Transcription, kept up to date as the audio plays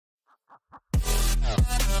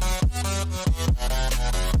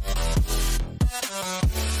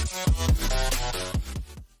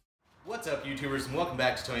What's up, YouTubers, and welcome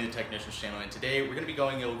back to Tony the Technician's channel. And today we're going to be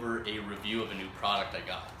going over a review of a new product I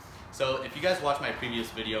got. So if you guys watched my previous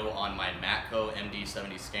video on my Matco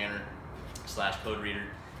MD70 scanner / code reader,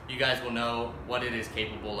 you guys will know what it is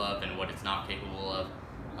capable of and what it's not capable of.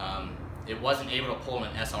 It wasn't able to pull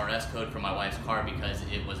an SRS code from my wife's car because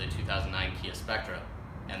it was a 2009 Kia Spectra,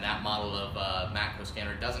 and that model of Matco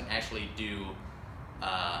scanner doesn't actually do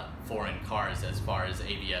foreign cars as far as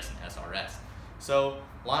ABS and SRS. So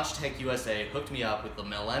LaunchTechUSA hooked me up with the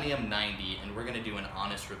Millennium 90, and we're going to do an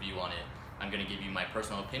honest review on it. I'm going to give you my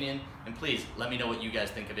personal opinion, and please let me know what you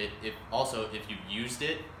guys think of it. If you've used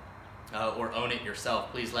it or own it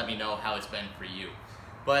yourself, please let me know how it's been for you.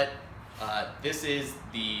 But this is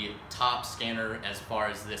the top scanner as far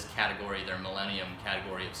as this category, their Millennium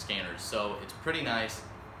category of scanners. So it's pretty nice.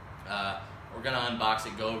 We're going to unbox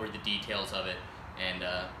it, go over the details of it, and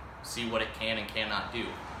see what it can and cannot do.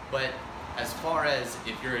 But as far as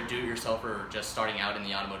if you're a do-it-yourselfer or just starting out in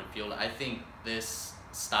the automotive field, I think this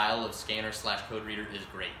style of scanner / code reader is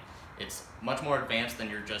great. It's much more advanced than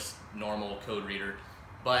your just normal code reader,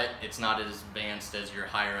 but it's not as advanced as your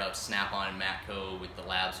higher up Snap-on and Matco with the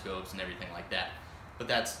lab scopes and everything like that. But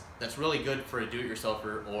that's really good for a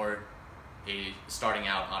do-it-yourselfer or a starting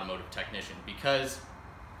out automotive technician, because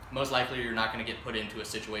most likely you're not going to get put into a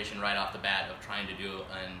situation right off the bat of trying to do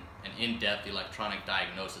an in-depth electronic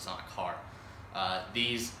diagnosis on a car.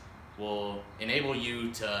 These will enable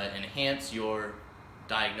you to enhance your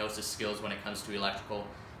diagnosis skills when it comes to electrical,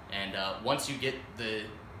 and once you get the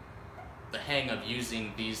hang of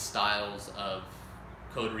using these styles of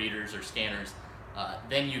code readers or scanners,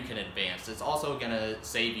 then you can advance. It's also going to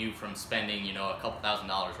save you from spending, a couple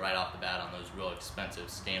 $1,000s right off the bat on those real expensive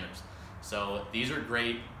scanners. So these are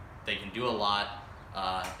great. They can do a lot,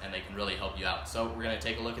 and they can really help you out. So we're going to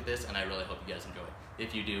take a look at this, and I really hope you guys enjoy it.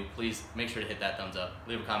 If you do, please make sure to hit that thumbs up,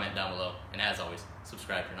 leave a comment down below, and as always,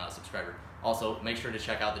 subscribe if you're not a subscriber. Also, make sure to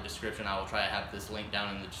check out the description. I will try to have this link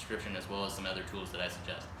down in the description, as well as some other tools that I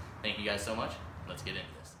suggest. Thank you guys so much. Let's get into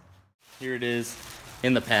this. Here it is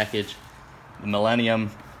in the package, the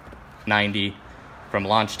Millennium 90 from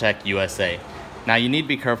LaunchTechUSA. Now, you need to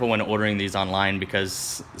be careful when ordering these online,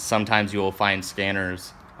 because sometimes you will find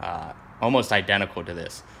scanners almost identical to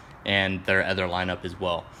this, and their other lineup as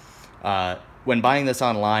well. When buying this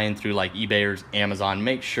online through like eBay or Amazon,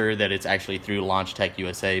 make sure that it's actually through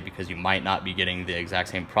LaunchTechUSA, because you might not be getting the exact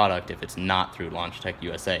same product if it's not through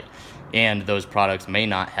LaunchTechUSA, and those products may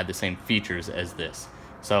not have the same features as this.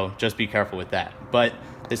 So just be careful with that. But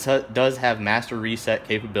this does have master reset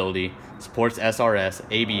capability, supports SRS,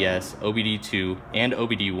 ABS, OBDII, and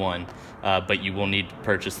OBDII, but you will need to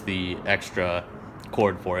purchase the extra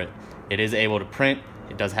cord for it. It is able to print,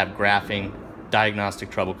 it does have graphing, diagnostic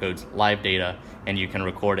trouble codes, live data, and you can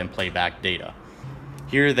record and play back data.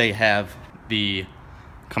 Here they have the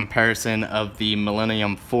comparison of the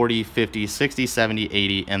Millennium 40, 50, 60, 70,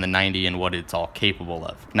 80, and the 90 and what it's all capable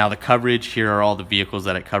of. Now the coverage, here are all the vehicles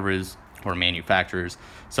that it covers, or manufacturers.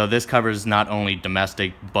 So this covers not only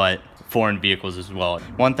domestic, but foreign vehicles as well.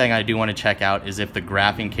 One thing I do want to check out is if the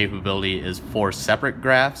graphing capability is 4 separate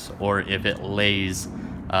graphs, or if it lays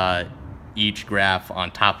each graph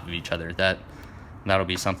on top of each other. That'll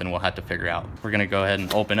be something we'll have to figure out. We're gonna go ahead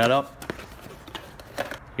and open it up.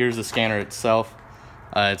 Here's the scanner itself.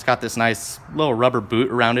 It's got this nice little rubber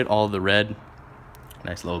boot around it, all of the red.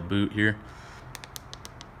 Nice little boot here.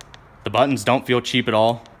 The buttons don't feel cheap at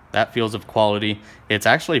all. That feels of quality. It's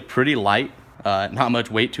actually pretty light, not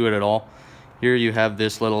much weight to it at all. Here you have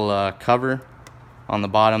this little cover on the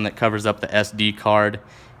bottom that covers up the SD card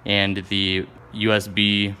and the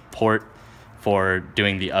USB port for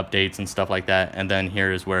doing the updates and stuff like that. And then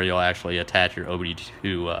here is where you'll actually attach your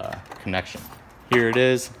OBDII connection. Here it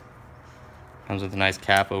is. Comes with a nice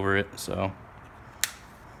cap over it. So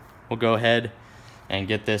we'll go ahead and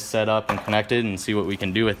get this set up and connected and see what we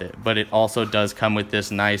can do with it. But it also does come with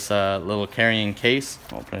this nice little carrying case.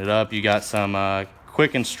 Open it up. You got some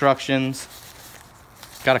quick instructions.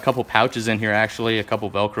 Got a couple pouches in here, actually, a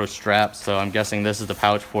couple Velcro straps. So I'm guessing this is the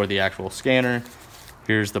pouch for the actual scanner.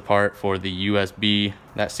 Here's the part for the USB.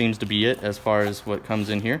 That seems to be it as far as what comes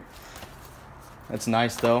in here. That's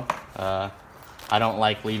nice though. I don't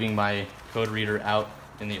like leaving my code reader out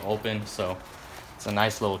in the open, so it's a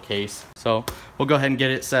nice little case. So we'll go ahead and get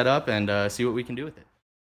it set up and see what we can do with it.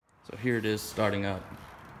 So here it is starting up.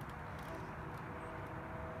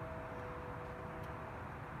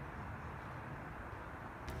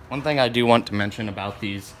 One thing I do want to mention about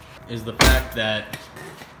these is the fact that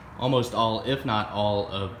almost all, if not all,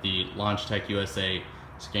 of the LaunchTechUSA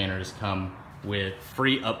scanners come with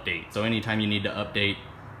free update. So anytime you need to update,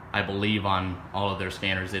 I believe on all of their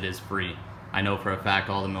scanners, it is free. I know for a fact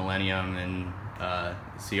all the Millennium and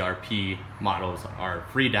CRP models are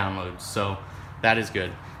free downloads, so that is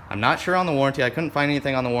good. I'm not sure on the warranty. I couldn't find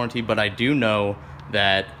anything on the warranty, but I do know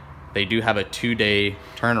that they do have a 2-day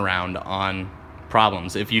turnaround on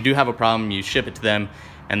problems. If you do have a problem, you ship it to them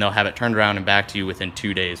and they'll have it turned around and back to you within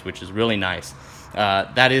 2 days, which is really nice.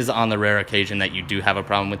 That is on the rare occasion that you do have a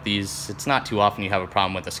problem with these. It's not too often you have a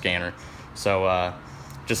problem with a scanner. So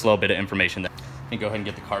just a little bit of information there. Let me go ahead and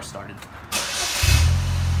get the car started.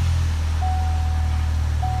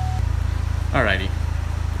 Alrighty,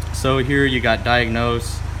 so here you got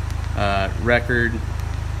diagnose, record,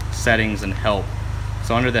 settings, and help.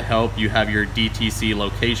 So under the help, you have your DTC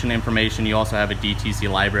location information. You also have a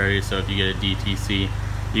DTC library, so if you get a DTC,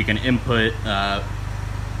 you can input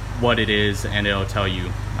what it is and it'll tell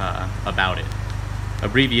you about it.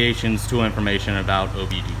 Abbreviations, tool information about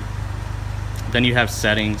OBD. Then you have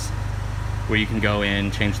settings, where you can go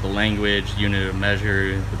in, change the language, unit of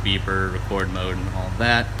measure, the beeper, record mode, and all of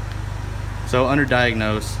that. So under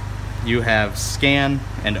diagnose, you have scan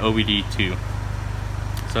and OBDII.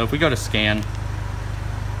 So if we go to scan,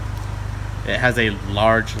 it has a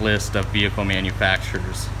large list of vehicle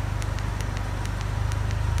manufacturers.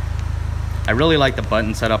 I really like the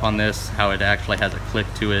button setup on this, how it actually has a click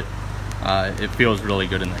to it. It feels really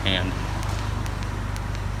good in the hand.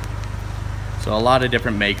 So a lot of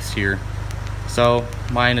different makes here. So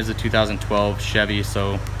mine is a 2012 Chevy,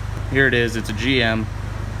 so here it is, it's a GM.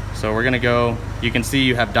 So we're gonna go, you can see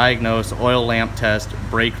you have diagnose, oil lamp test,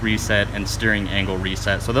 brake reset, and steering angle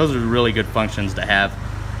reset. So those are really good functions to have.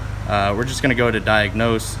 We're just gonna go to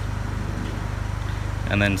diagnose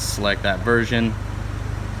and then select that version.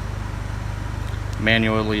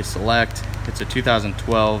 Manually select, it's a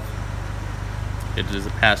 2012, it is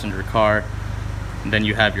a passenger car. And then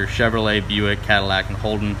you have your Chevrolet, Buick, Cadillac, and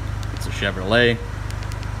Holden. It's a Chevrolet.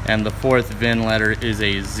 And the fourth VIN letter is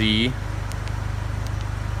a Z.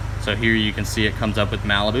 So here you can see it comes up with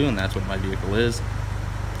Malibu, and that's what my vehicle is.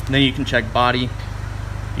 And then you can check body.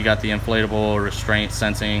 You got the inflatable restraint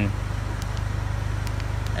sensing.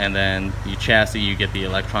 And then the chassis, you get the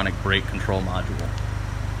electronic brake control module.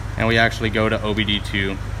 And we actually go to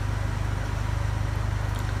OBDII.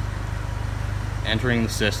 Entering the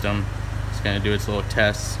system. It's going to do its little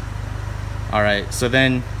tests. Alright, so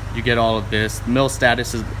then you get all of this. The mill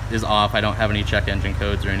status is off. I don't have any check engine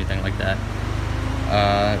codes or anything like that.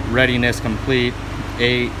 Readiness complete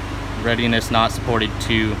 8, readiness not supported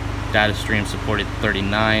 2, data stream supported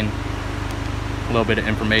 39. A little bit of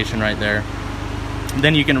information right there.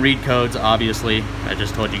 Then you can read codes, obviously. I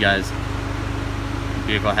just told you guys the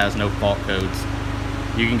vehicle has no fault codes.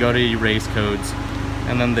 You can go to erase codes.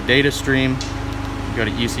 And then the data stream, you go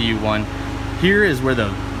to ECU1. Here is where the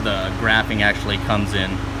graphing actually comes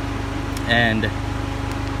in. And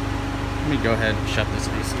let me go ahead and shut this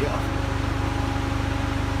AC off.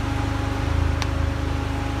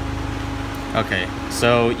 Okay,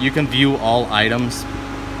 so you can view all items,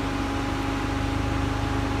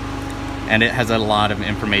 and it has a lot of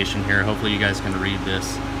information here. Hopefully you guys can read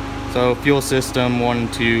this. So fuel system 1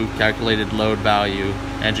 and 2, calculated load value,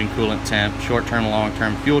 engine coolant temp, short-term,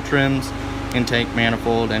 long-term fuel trims, intake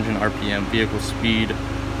manifold, engine RPM, vehicle speed.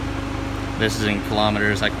 This is in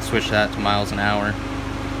kilometers. I can switch that to miles an hour.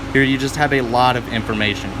 Here you just have a lot of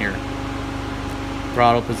information here.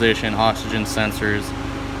 Throttle position, oxygen sensors,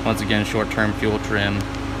 once again short-term fuel trim,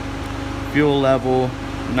 fuel level,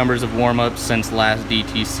 numbers of warm-ups since last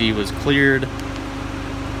DTC was cleared,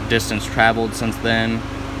 distance traveled since then,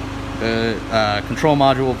 the control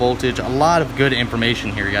module voltage. A lot of good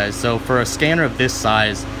information here, guys. So for a scanner of this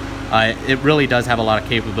size, it really does have a lot of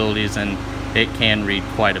capabilities, and it can read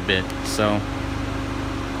quite a bit. So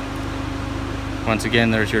once again,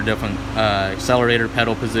 there's your different accelerator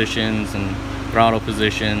pedal positions and throttle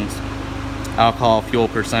positions. Alcohol fuel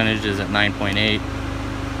percentage is at 9.8.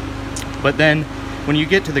 But then when you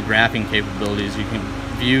get to the graphing capabilities, you can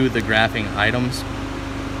view the graphing items.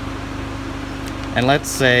 And let's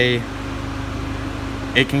say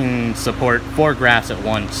it can support 4 graphs at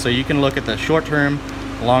once. So you can look at the short-term,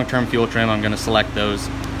 long-term fuel trim. I'm going to select those.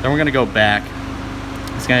 Then we're going to go back.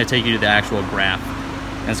 It's going to take you to the actual graph.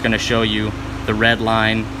 And it's going to show you the red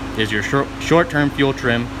line is your short-term fuel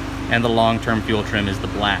trim, and the long-term fuel trim is the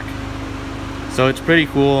black. So it's pretty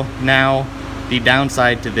cool. Now, the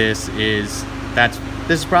downside to this is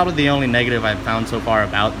this is probably the only negative I've found so far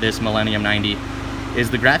about this Millennium 90, is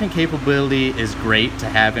the graphing capability is great to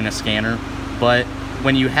have in a scanner, but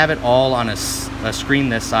when you have it all on a screen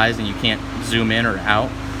this size and you can't zoom in or out,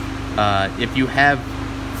 if you have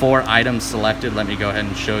 4 items selected, let me go ahead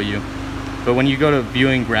and show you. But when you go to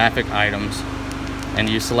viewing graphic items and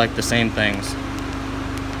you select the same things,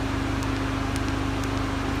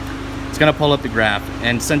 it's going to pull up the graph.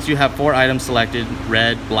 And since you have 4 items selected,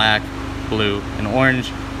 red, black, blue, and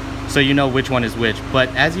orange, so you know which one is which. But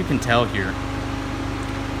as you can tell here,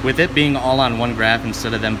 with it being all on one graph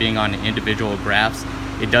instead of them being on individual graphs,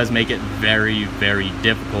 it does make it very, very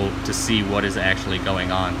difficult to see what is actually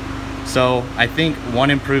going on. So I think one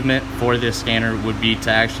improvement for this scanner would be to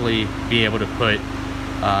actually be able to put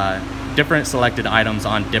different selected items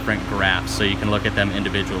on different graphs so you can look at them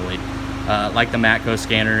individually. Like the Matco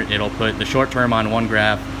scanner, it'll put the short term on one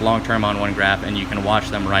graph, long term on one graph, and you can watch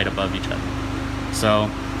them right above each other. So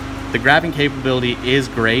the graphing capability is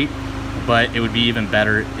great, but it would be even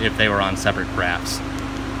better if they were on separate graphs.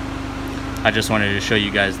 I just wanted to show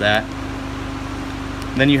you guys that.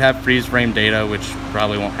 Then you have freeze frame data, which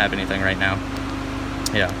probably won't have anything right now.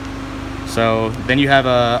 Yeah. So then you have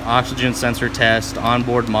a oxygen sensor test,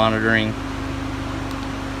 onboard monitoring.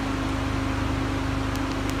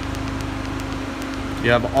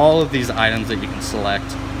 You have all of these items that you can select.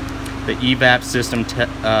 The EVAP system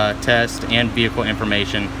test and vehicle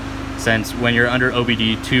information. Since when you're under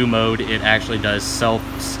OBDII mode, it actually does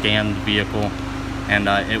self-scan the vehicle, and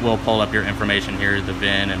it will pull up your information here, the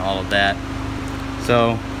VIN and all of that.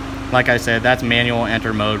 So, like I said, that's manual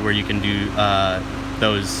enter mode where you can do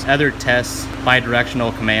those other tests,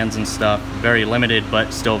 bi-directional commands and stuff. Very limited,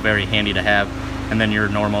 but still very handy to have. And then your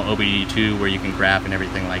normal OBDII where you can graph and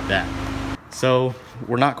everything like that. So,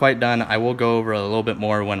 we're not quite done. I will go over a little bit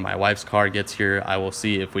more when my wife's car gets here. I will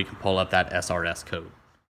see if we can pull up that SRS code.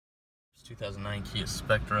 2009 Kia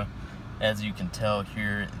Spectra. As you can tell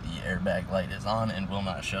here, the airbag light is on and will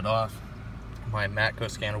not shut off. My Matco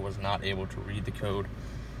scanner was not able to read the code.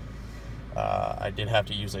 I did have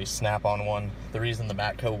to use a snap-on one. The reason the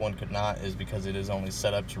Matco one could not is because it is only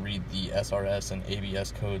set up to read the SRS and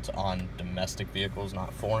ABS codes on domestic vehicles,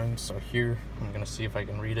 not foreign. So here, I'm going to see if I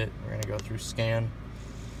can read it. We're going to go through scan.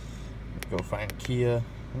 Go find Kia.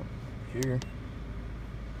 Here.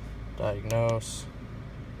 Diagnose.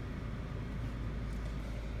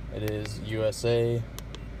 It is USA.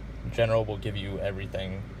 General will give you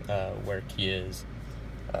everything where Kia is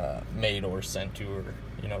made or sent to,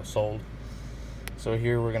 or sold. So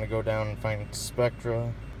here we're gonna go down and find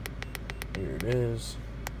Spectra. Here it is.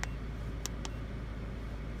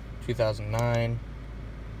 2009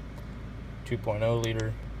 2.0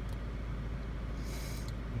 liter.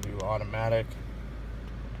 Do automatic.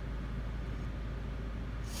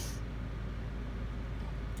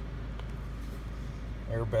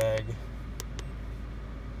 Airbag.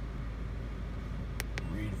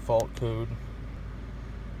 Read fault code.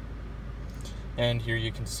 And here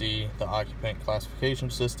you can see the occupant classification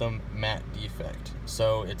system mat defect.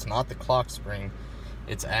 So it's not the clock spring,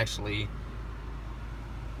 it's actually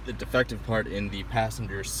the defective part in the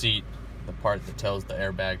passenger seat, the part that tells the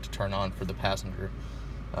airbag to turn on for the passenger.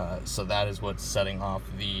 So that is what's setting off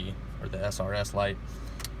the SRS light,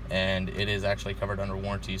 and it is actually covered under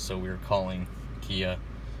warranty, so we're calling Kia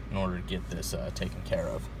in order to get this taken care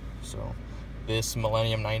of. So this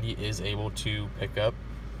Millennium 90 is able to pick up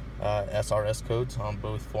SRS codes on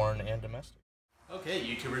both foreign and domestic. Okay,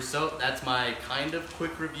 YouTubers, so that's my kind of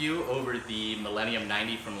quick review over the Millennium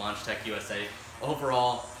 90 from LaunchTechUSA.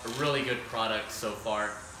 Overall, a really good product so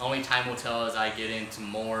far. Only time will tell as I get into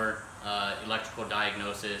more electrical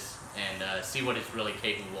diagnosis and see what it's really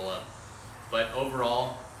capable of. But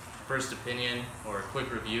overall, first opinion or a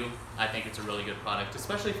quick review, I think it's a really good product,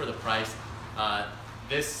 especially for the price.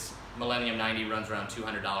 This Millennium 90 runs around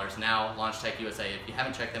 $200 now. LaunchTechUSA, if you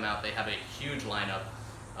haven't checked them out, they have a huge lineup,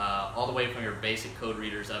 all the way from your basic code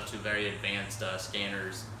readers up to very advanced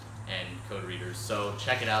scanners and code readers. So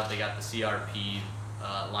check it out. They got the CRP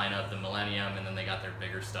lineup, the Millennium, and then they got their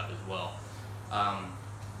bigger stuff as well.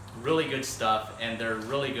 Really good stuff, and they're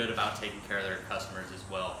really good about taking care of their customers as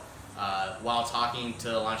well. While talking to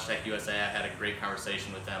LaunchTechUSA, I had a great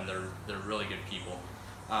conversation with them. They're really good people.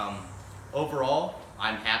 Overall,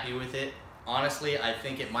 I'm happy with it. Honestly, I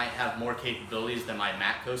think it might have more capabilities than my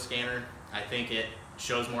Matco scanner. I think it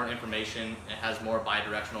shows more information, it has more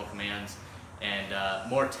bi-directional commands, and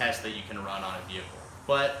more tests that you can run on a vehicle.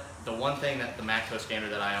 But the one thing that the Matco scanner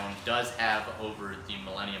that I own does have over the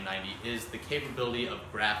Millennium 90 is the capability of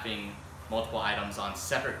graphing multiple items on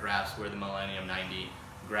separate graphs, where the Millennium 90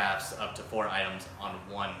 graphs up to 4 items on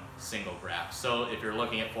one single graph. So if you're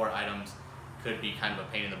looking at 4 items, could be kind of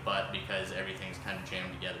a pain in the butt because everything's kind of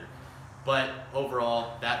jammed together. But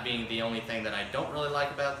overall, that being the only thing that I don't really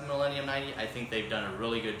like about the Millennium 90, I think they've done a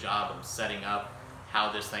really good job of setting up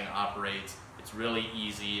how this thing operates. It's really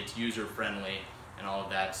easy, it's user-friendly, and all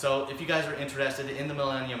of that. So if you guys are interested in the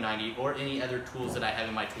Millennium 90 or any other tools that I have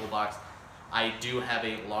in my toolbox, I do have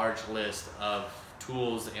a large list of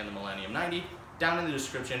tools in the Millennium 90 down in the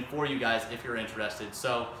description for you guys if you're interested.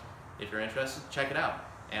 So if you're interested, check it out.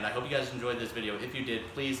 And I hope you guys enjoyed this video. If you did,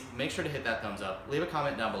 please make sure to hit that thumbs up, leave a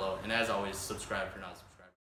comment down below, and as always, subscribe if you're not subscribed.